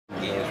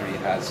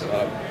you've had some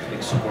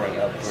big scoring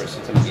outbursts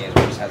in some games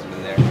where it just hasn't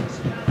been there.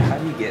 How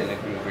do you get in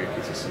a groove where you're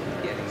consistently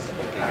getting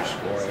your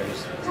score and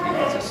just be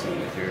consistent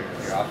with your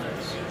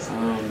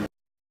offense?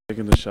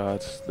 Taking the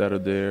shots that are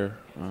there,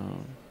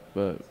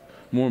 but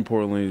more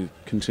importantly,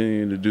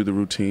 continuing to do the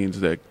routines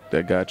that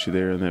got you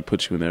there and that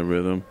put you in that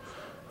rhythm.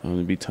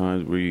 There'll be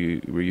times where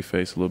you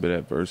face a little bit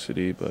of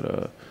adversity,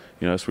 but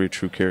that's where your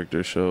true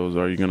character shows.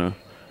 Are you gonna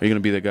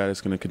be the guy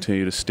that's gonna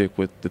continue to stick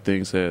with the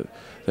things that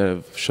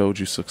have showed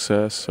you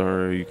success,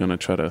 or are you gonna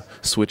try to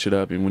switch it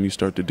up? And when you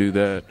start to do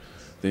that,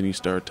 then you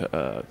start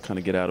to kind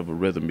of get out of a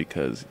rhythm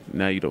because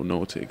now you don't know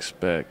what to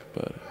expect.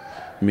 But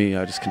me,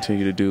 I just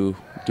continue to do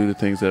the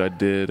things that I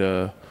did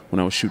when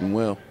I was shooting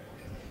well.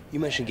 You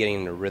mentioned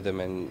getting in a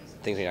rhythm and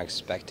things you're not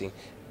expecting.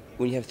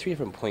 When you have three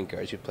different point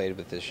guards you played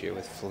with this year,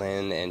 with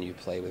Flynn and you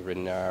play with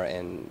Ridenour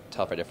and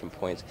Telfer at different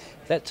points,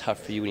 is that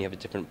tough for you when you have a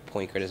different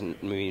point guard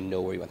doesn't maybe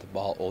know where you want the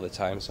ball all the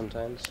time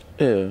sometimes?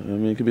 Yeah, I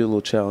mean, it can be a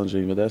little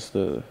challenging, but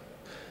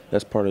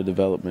that's part of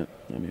development.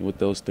 I mean, with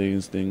those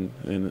things,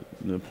 in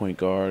the point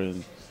guard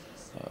and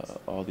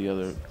all the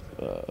other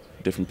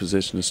different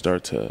positions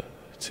start to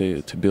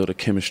build a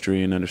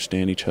chemistry and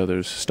understand each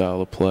other's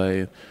style of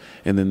play,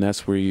 and then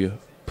that's where you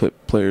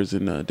put players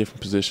in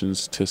different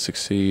positions to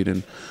succeed.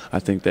 And I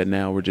think that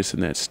now we're just in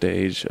that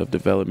stage of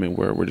development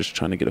where we're just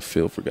trying to get a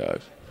feel for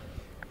guys.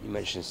 You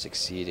mentioned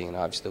succeeding, and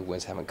obviously the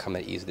wins haven't come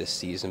that easy this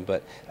season,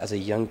 but as a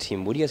young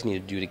team, what do you guys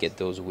need to do to get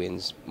those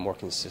wins more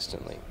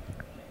consistently?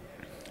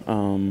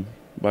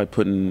 By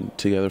putting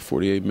together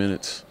 48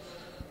 minutes.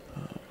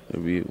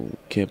 We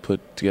can't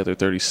put together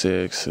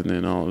 36, and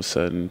then all of a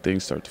sudden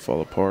things start to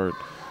fall apart.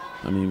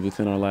 I mean,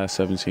 within our last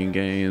 17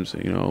 games,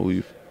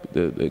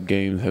 those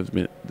games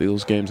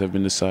have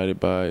been decided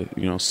by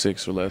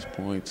 6 or less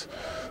points.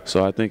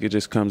 So I think it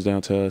just comes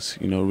down to us,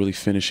 really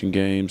finishing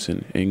games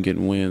and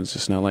getting wins.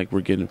 It's not like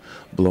we're getting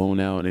blown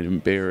out and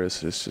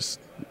embarrassed. It's just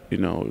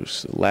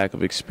there's a lack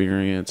of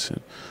experience,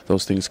 and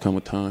those things come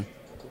with time.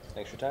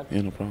 Thanks for your time.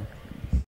 Yeah, no problem.